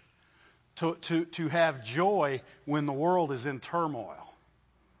church, to have joy when the world is in turmoil,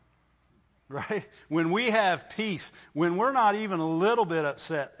 right? When we have peace, when we're not even a little bit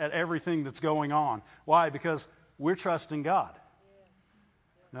upset at everything that's going on. Why? Because we're trusting God.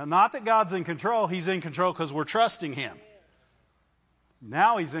 Now, not that God's in control. He's in control because we're trusting Him.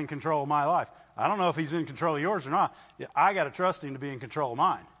 Now He's in control of my life. I don't know if He's in control of yours or not. I got to trust Him to be in control of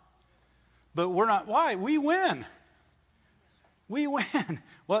mine. But we're not. Why? We win. We win.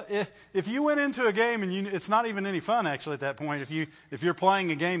 Well, if you went into a game and it's not even any fun actually at that point if you're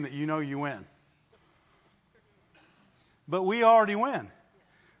playing a game that you know you win. But we already win.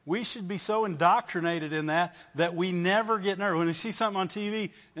 We should be so indoctrinated in that we never get nervous. When we see something on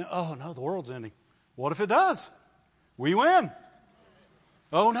TV, oh no, the world's ending. What if it does? We win.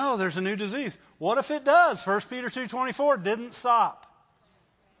 Oh no, there's a new disease. What if it does? 1 Peter 2:24 didn't stop.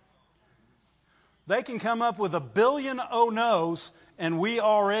 They can come up with 1 billion oh no's, and we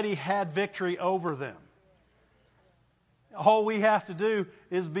already had victory over them. All we have to do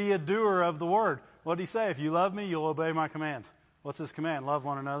is be a doer of the word. What did He say? If you love me, you'll obey my commands. What's His command? Love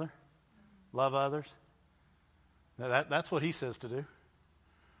one another. Love others. That's what He says to do.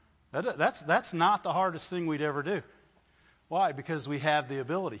 That's not the hardest thing we'd ever do. Why? Because we have the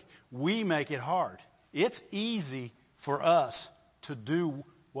ability. We make it hard. It's easy for us to do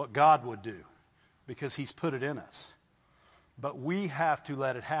what God would do because He's put it in us. But we have to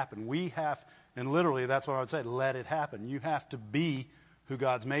let it happen. And literally that's what I would say, let it happen. You have to be who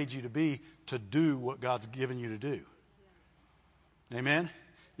God's made you to be to do what God's given you to do. Amen?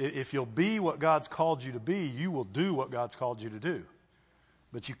 If you'll be what God's called you to be, you will do what God's called you to do.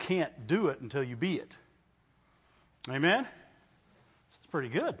 But you can't do it until you be it. Amen? It's pretty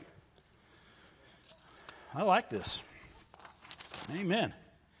good. I like this. Amen.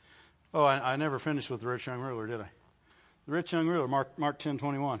 Oh, I never finished with the rich young ruler, did I? The rich young ruler, Mark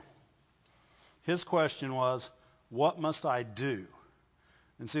 10:21. His question was, what must I do?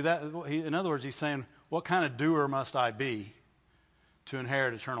 And see, in other words, he's saying, what kind of doer must I be to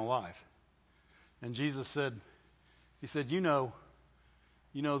inherit eternal life? And Jesus said, you know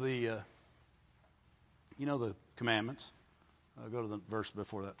the commandments. Go to the verse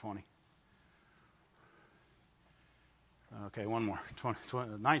before that, 20. Okay, one more,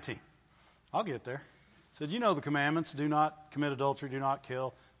 19. I'll get there. He said, you know the commandments. Do not commit adultery, do not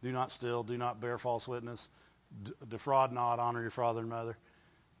kill, do not steal, do not bear false witness, defraud not, honor your father and mother.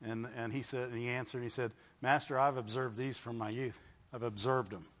 And he said, and he answered, and he said, Master, I've observed these from my youth. I've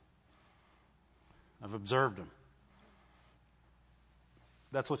observed them. I've observed them.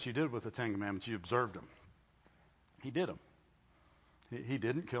 That's what you did with the Ten Commandments. You observed them. He did them. He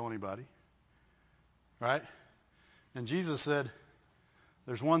didn't kill anybody. Right? And Jesus said,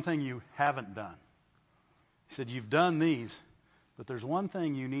 there's one thing you haven't done. He said, you've done these, but there's one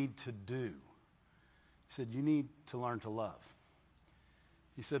thing you need to do. He said, you need to learn to love.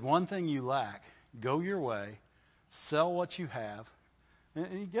 He said, one thing you lack, go your way, sell what you have.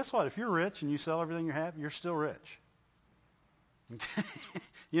 And guess what? If you're rich and you sell everything you have, you're still rich.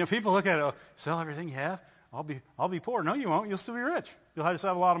 People look at it, sell everything you have, I'll be poor. No, you won't. You'll still be rich. You'll just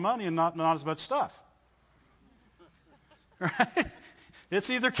have a lot of money and not as much stuff. Right? It's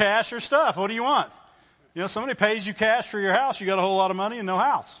either cash or stuff. What do you want? Somebody pays you cash for your house, you got a whole lot of money and no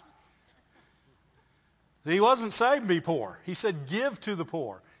house. He wasn't saying be poor. He said give to the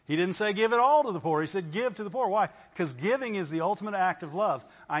poor. He didn't say give it all to the poor. He said give to the poor. Why? Because giving is the ultimate act of love.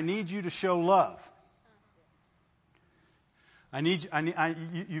 I need you to show love.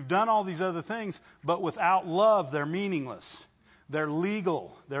 You've done all these other things, but without love, they're meaningless. They're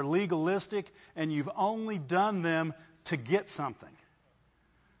legal. They're legalistic, and you've only done them to get something.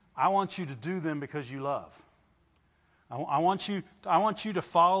 I want you to do them because you love. I want you to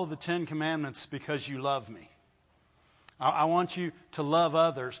follow the Ten Commandments because you love me. I want you to love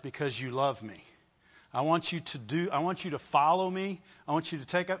others because you love me. I want you to follow me. I want you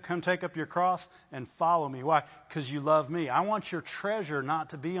to come take up your cross and follow me. Why? Because you love me. I want your treasure not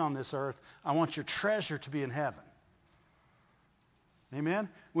to be on this earth. I want your treasure to be in heaven. Amen?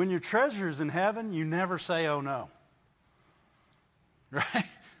 When your treasure is in heaven, you never say, oh no. Right?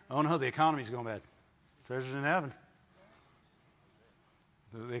 Oh no, the economy's going bad. Treasure's in heaven.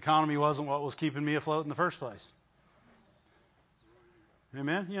 The economy wasn't what was keeping me afloat in the first place.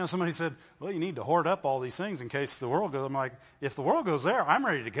 Amen? Somebody said, well, you need to hoard up all these things in case the world goes. I'm like, if the world goes there, I'm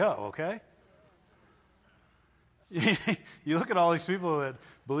ready to go, okay? You look at all these people that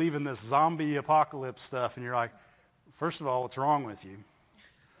believe in this zombie apocalypse stuff, and you're like, first of all, what's wrong with you?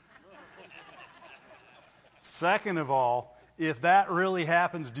 Second of all, if that really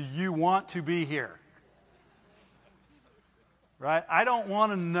happens, do you want to be here? Right? I don't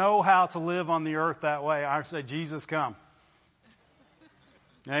want to know how to live on the earth that way. I say, Jesus, come.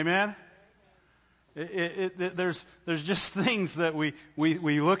 Amen? There's just things that we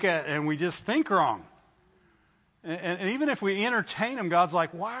look at and we just think wrong. And even if we entertain them, God's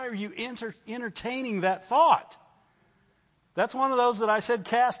like, why are you entertaining that thought? That's one of those that I said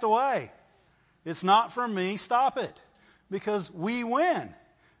cast away. It's not from me. Stop it. Because we win.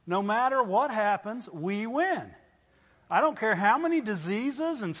 No matter what happens, we win. I don't care how many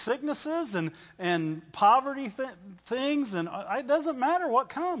diseases and sicknesses and poverty things, and it doesn't matter what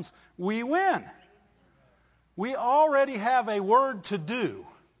comes. We win. We already have a word to do.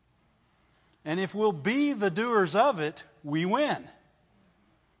 And if we'll be the doers of it, we win.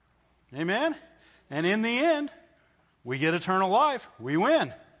 Amen? And in the end, we get eternal life. We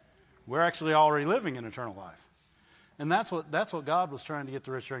win. We're actually already living in eternal life. And that's what God was trying to get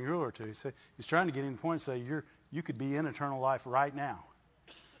the rich young ruler to. He's trying to get him to the point and say, you could be in eternal life right now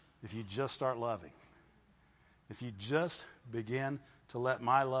if you just start loving. If you just begin to let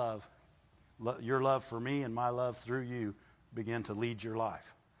my love, your love for me and my love through you, begin to lead your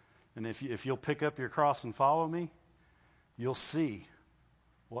life. And if you'll pick up your cross and follow me, you'll see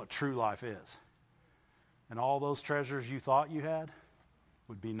what true life is. And all those treasures you thought you had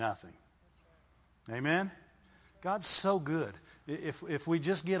would be nothing. Amen? God's so good. If we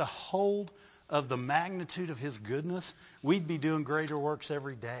just get a hold of the magnitude of His goodness, we'd be doing greater works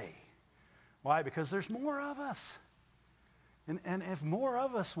every day. Why? Because there's more of us. And if more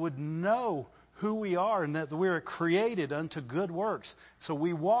of us would know who we are and that we're created unto good works. So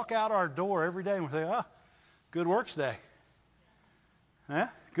we walk out our door every day and we say, good works day.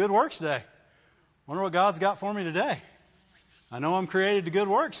 Good works day. Wonder what God's got for me today. I know I'm created to good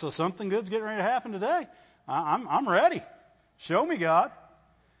works, so something good's getting ready to happen today. I'm ready. Show me, God.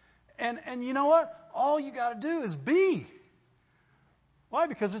 And you know what? All you got to do is be. Why?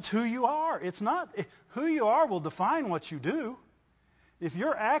 Because it's who you are. It's not who you are will define what you do. If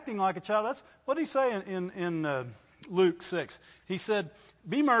you're acting like a child, that's what did he say in Luke 6. He said,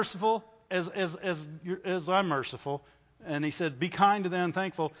 "Be merciful as I'm merciful." And he said, "Be kind to the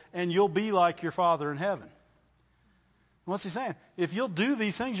unthankful, and you'll be like your Father in heaven." What's he saying? If you'll do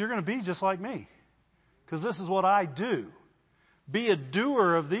these things, you're going to be just like me. Because this is what I do. Be a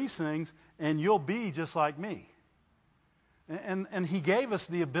doer of these things, and you'll be just like me. And He gave us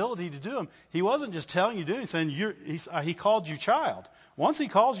the ability to do them. He wasn't just telling you to do it. He's saying He called you child. Once He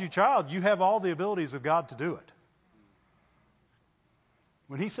calls you child, you have all the abilities of God to do it.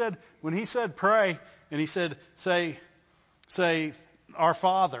 When He said pray, and He said say our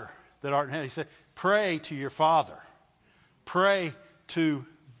Father that art in heaven, He said pray to your Father. Pray to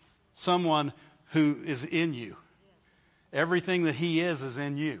someone who is in you. Everything that He is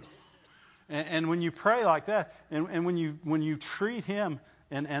in you. And when you pray like that, and when you treat Him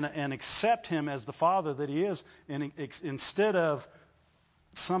and accept Him as the Father that He is, and instead of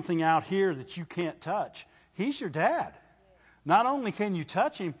something out here that you can't touch, He's your dad. Not only can you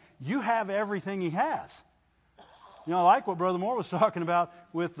touch Him, you have everything He has. You know, I like what Brother Moore was talking about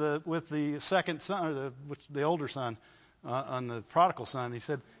with the second son, or the older son, on the prodigal son. He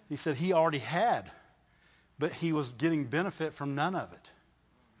said he already had, but he was getting benefit from none of it.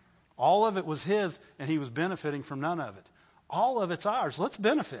 All of it was his, and he was benefiting from none of it. All of it's ours. Let's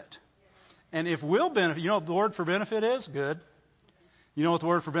benefit. And if we'll benefit, you know what the word for benefit is? Good. You know what the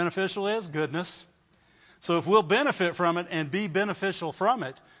word for beneficial is? Goodness. So if we'll benefit from it and be beneficial from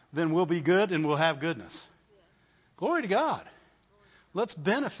it, then we'll be good and we'll have goodness. Glory to God. Let's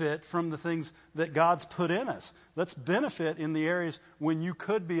benefit from the things that God's put in us. Let's benefit in the areas when you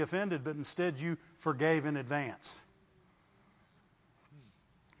could be offended, but instead you forgave in advance.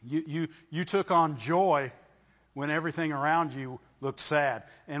 You took on joy when everything around you looked sad.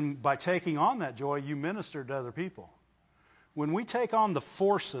 And by taking on that joy, you ministered to other people. When we take on the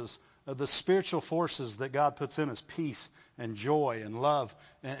forces, the spiritual forces that God puts in us, peace and joy and love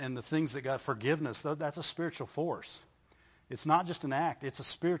and the things that God, forgiveness, that's a spiritual force. It's not just an act, it's a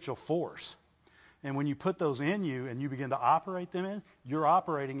spiritual force. And when you put those in you and you begin to operate them in, you're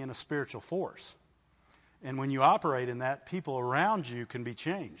operating in a spiritual force. And when you operate in that, people around you can be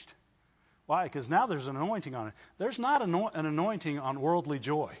changed. Why? Because now there's an anointing on it. There's not an anointing on worldly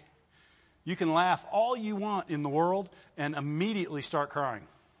joy. You can laugh all you want in the world and immediately start crying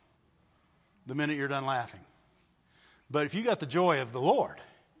the minute you're done laughing. But if you got the joy of the Lord,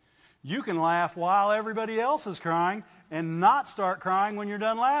 You can laugh while everybody else is crying and not start crying when you're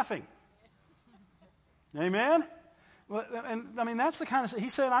done laughing. Amen? And I mean, that's the kind of, he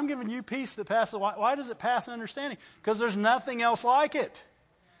said, I'm giving you peace that passes. Why does it pass understanding? Because there's nothing else like it.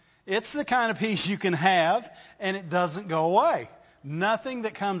 It's the kind of peace you can have, and it doesn't go away. Nothing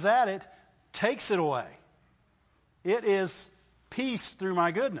that comes at it takes it away. It is peace through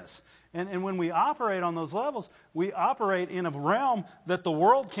my goodness. And when we operate on those levels, we operate in a realm that the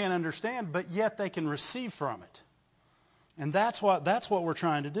world can't understand, but yet they can receive from it. And that's what we're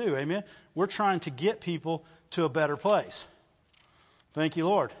trying to do. Amen? We're trying to get people to a better place. Thank you,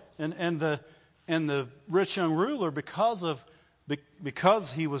 Lord. And the rich young ruler,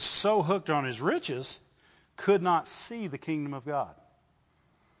 because he was so hooked on his riches, could not see the kingdom of God.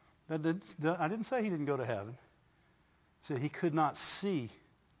 I didn't say he didn't go to heaven. I said he could not see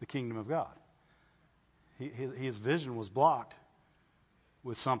the kingdom of God. His vision was blocked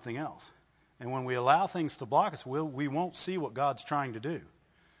with something else. And when we allow things to block us, we won't see what God's trying to do.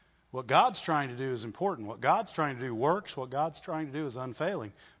 What God's trying to do is important. What God's trying to do works. What God's trying to do is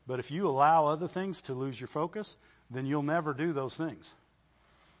unfailing. But if you allow other things to lose your focus, then you'll never do those things.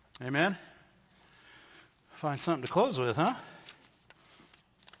 Amen? Find something to close with, huh?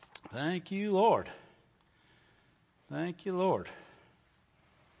 Thank you, Lord. Thank you, Lord.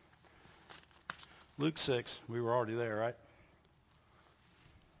 Luke 6. We were already there, right?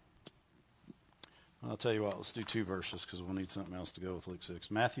 I'll tell you what, let's do 2 verses because we'll need something else to go with Luke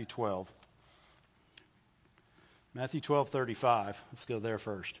 6. Matthew 12. Matthew 12:35. Let's go there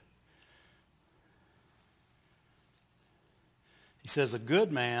first. He says, a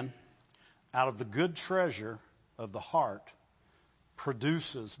good man out of the good treasure of the heart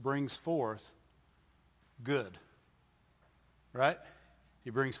brings forth good. Right?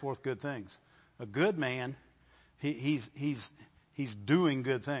 He brings forth good things. A good man, he's doing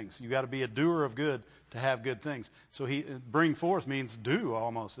good things. You got to be a doer of good to have good things. So bring forth means do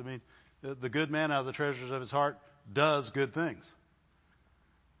almost. It means the good man out of the treasures of his heart does good things.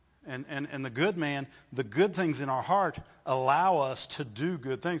 And the good man, the good things in our heart allow us to do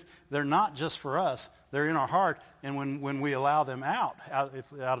good things. They're not just for us; they're in our heart. And when we allow them out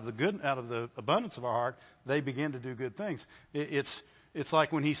of the abundance of our heart, they begin to do good things. It's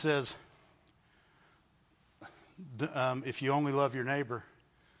like when he says, if you only love your neighbor,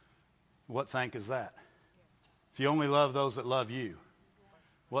 what thank is that? If you only love those that love you,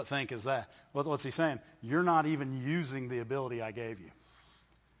 what thank is that? What's he saying? You're not even using the ability I gave you.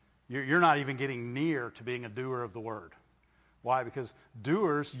 You're not even getting near to being a doer of the word. Why? Because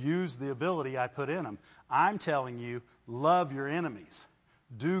doers use the ability I put in them. I'm telling you, love your enemies.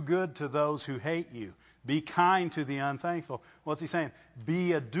 Do good to those who hate you. Be kind to the unthankful. What's he saying?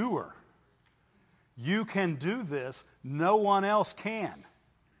 Be a doer. You can do this. No one else can.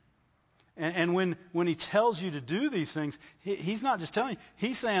 And when he tells you to do these things, he's not just telling you.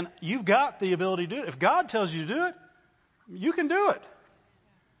 He's saying, you've got the ability to do it. If God tells you to do it, you can do it.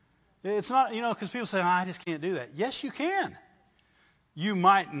 It's not, because people say, I just can't do that. Yes, you can. You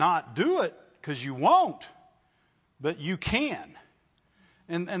might not do it because you won't, but you can.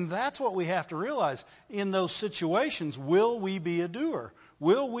 And that's what we have to realize. In those situations, will we be a doer?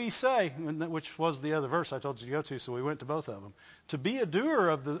 Will we say, which was the other verse I told you to go to, so we went to both of them. To be a doer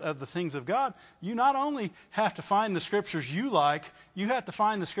of the things of God, you not only have to find the scriptures you like, you have to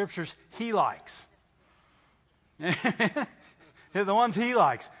find the scriptures he likes. The ones he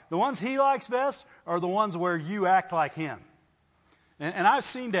likes. The ones he likes best are the ones where you act like him. And I've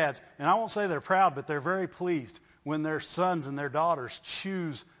seen dads, and I won't say they're proud, but they're very pleased when their sons and their daughters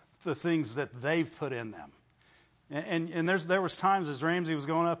choose the things that they've put in them. And there was times as Ramsey was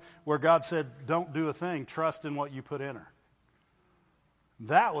going up where God said, don't do a thing, trust in what you put in her.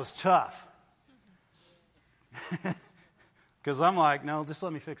 That was tough. Because I'm like, no, just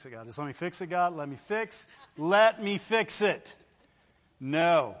let me fix it, God. Just let me fix it, God. Let me fix it.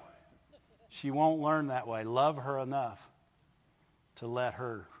 No, she won't learn that way. Love her enough to let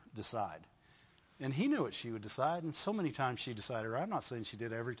her decide. And he knew what she would decide, and so many times she decided right. I'm not saying she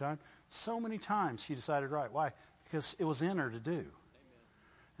did every time. So many times she decided right. Why? Because it was in her to do. Amen.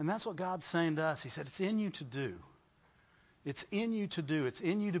 And that's what God's saying to us. He said, it's in you to do. It's in you to do. It's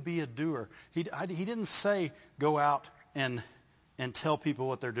in you to be a doer. He didn't say go out and tell people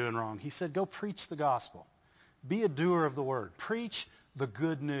what they're doing wrong. He said go preach the gospel. Be a doer of the word. Preach the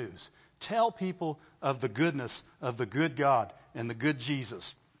good news. Tell people of the goodness of the good God and the good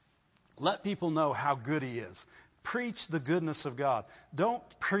Jesus. Let people know how good he is. Preach the goodness of God. Don't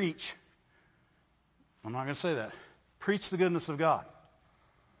preach. I'm not going to say that. Preach the goodness of God.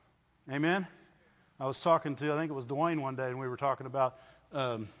 Amen? I was talking to, I think it was Dwayne one day, and we were talking about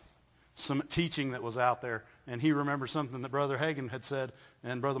some teaching that was out there, and he remembered something that Brother Hagin had said,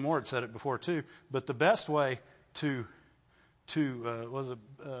 and Brother Moore had said it before too. But the best way to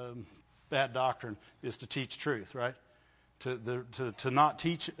bad doctrine is to teach truth, right? To not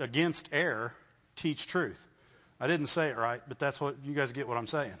teach against error, teach truth. I didn't say it right, but that's what you guys get what I'm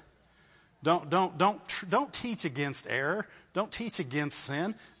saying. Don't teach against error. Don't teach against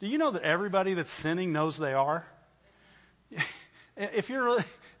sin. Do you know that everybody that's sinning knows they are?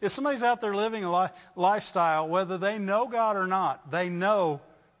 If somebody's out there living a lifestyle, whether they know God or not, they know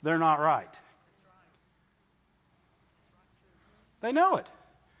they're not right. They know it.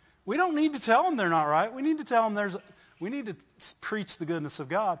 We don't need to tell them they're not right. We need to tell them we need to preach the goodness of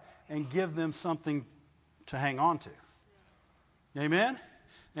God and give them something to hang on to. Amen?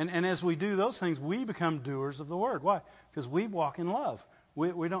 And as we do those things, we become doers of the word. Why? Because we walk in love.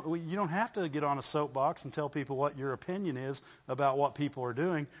 You don't have to get on a soapbox and tell people what your opinion is about what people are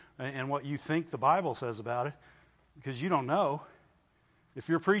doing and what you think the Bible says about it, because you don't know. If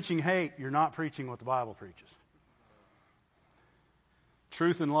you're preaching hate, you're not preaching what the Bible preaches.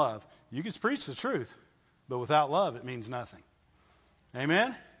 Truth and love. You can preach the truth, but without love, it means nothing.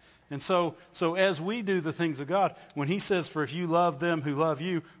 Amen? And so as we do the things of God, when he says, for if you love them who love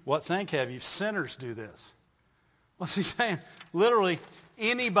you, what thank have you? Sinners do this. What's he saying? Literally,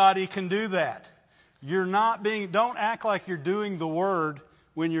 anybody can do that. Don't act like you're doing the word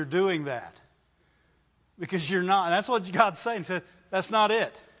when you're doing that. Because you're not. That's what God's saying. He said, that's not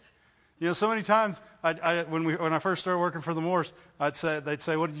it. You know, so many times when I first started working for the Moores, they'd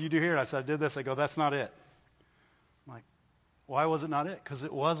say, what did you do here? I said, I did this. They go, that's not it. I'm like, why was it not it? Because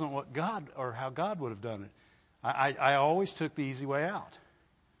it wasn't what God or how God would have done it. I always took the easy way out.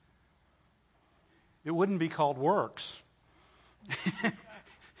 It wouldn't be called works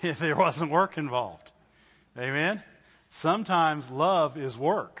if there wasn't work involved. Amen? Sometimes love is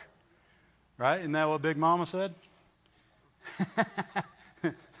work. Right? Isn't that what Big Mama said?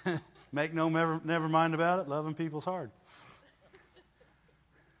 Make never mind about it. Loving people's hard.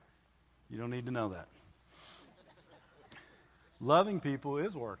 You don't need to know that. Loving people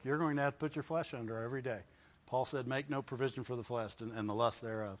is work. You're going to have to put your flesh under every day. Paul said, make no provision for the flesh and the lust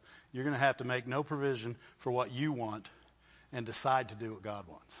thereof. You're going to have to make no provision for what you want and decide to do what God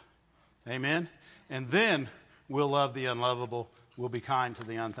wants. Amen? And then we'll love the unlovable, we'll be kind to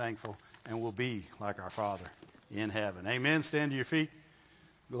the unthankful, and we'll be like our Father in heaven. Amen? Stand to your feet.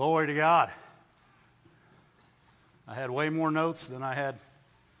 Glory to God. I had way more notes than I had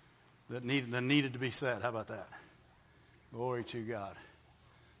that needed to be said. How about that? Glory to God.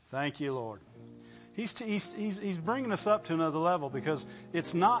 Thank you, Lord. He's bringing us up to another level, because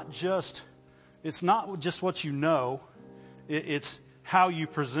it's not just what you know. It's how you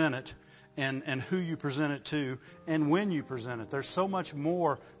present it and who you present it to and when you present it. There's so much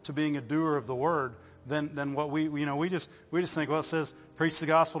more to being a doer of the word than what we just think, well, it says preach the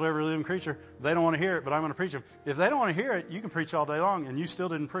gospel to every living creature. They don't want to hear it, but I'm going to preach them. If they don't want to hear it, you can preach all day long and you still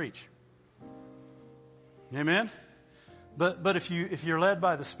didn't preach. Amen? But if you're led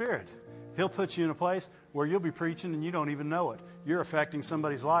by the Spirit, He'll put you in a place where you'll be preaching and you don't even know it. You're affecting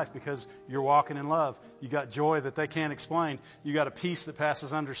somebody's life because you're walking in love. You got joy that they can't explain. You got a peace that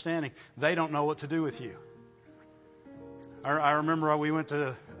passes understanding. They don't know what to do with you. I remember we went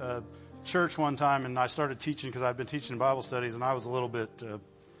to church one time and I started teaching because I'd been teaching Bible studies, and I was a little bit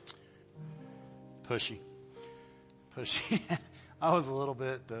pushy. I was a little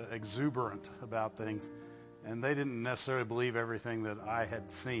bit exuberant about things, and they didn't necessarily believe everything that I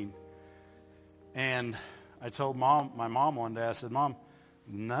had seen. And I told my mom one day, I said, Mom,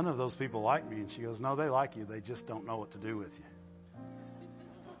 none of those people like me. And she goes, no, they like you. They just don't know what to do with you.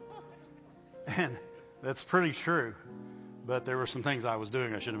 And that's pretty true. But there were some things I was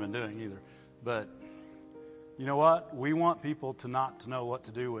doing I shouldn't have been doing either. But you know what? We want people to not to know what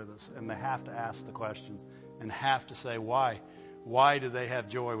to do with us. And they have to ask the questions and have to say, why? Why do they have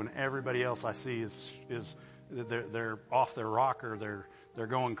joy when everybody else I see is they're off their rocker, they're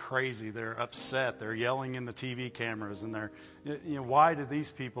going crazy, they're upset, they're yelling in the TV cameras, and why do these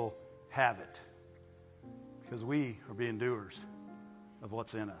people have it? Because we are being doers of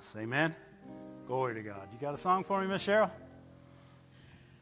what's in us. Amen? Glory to God. You got a song for me, Miss Cheryl?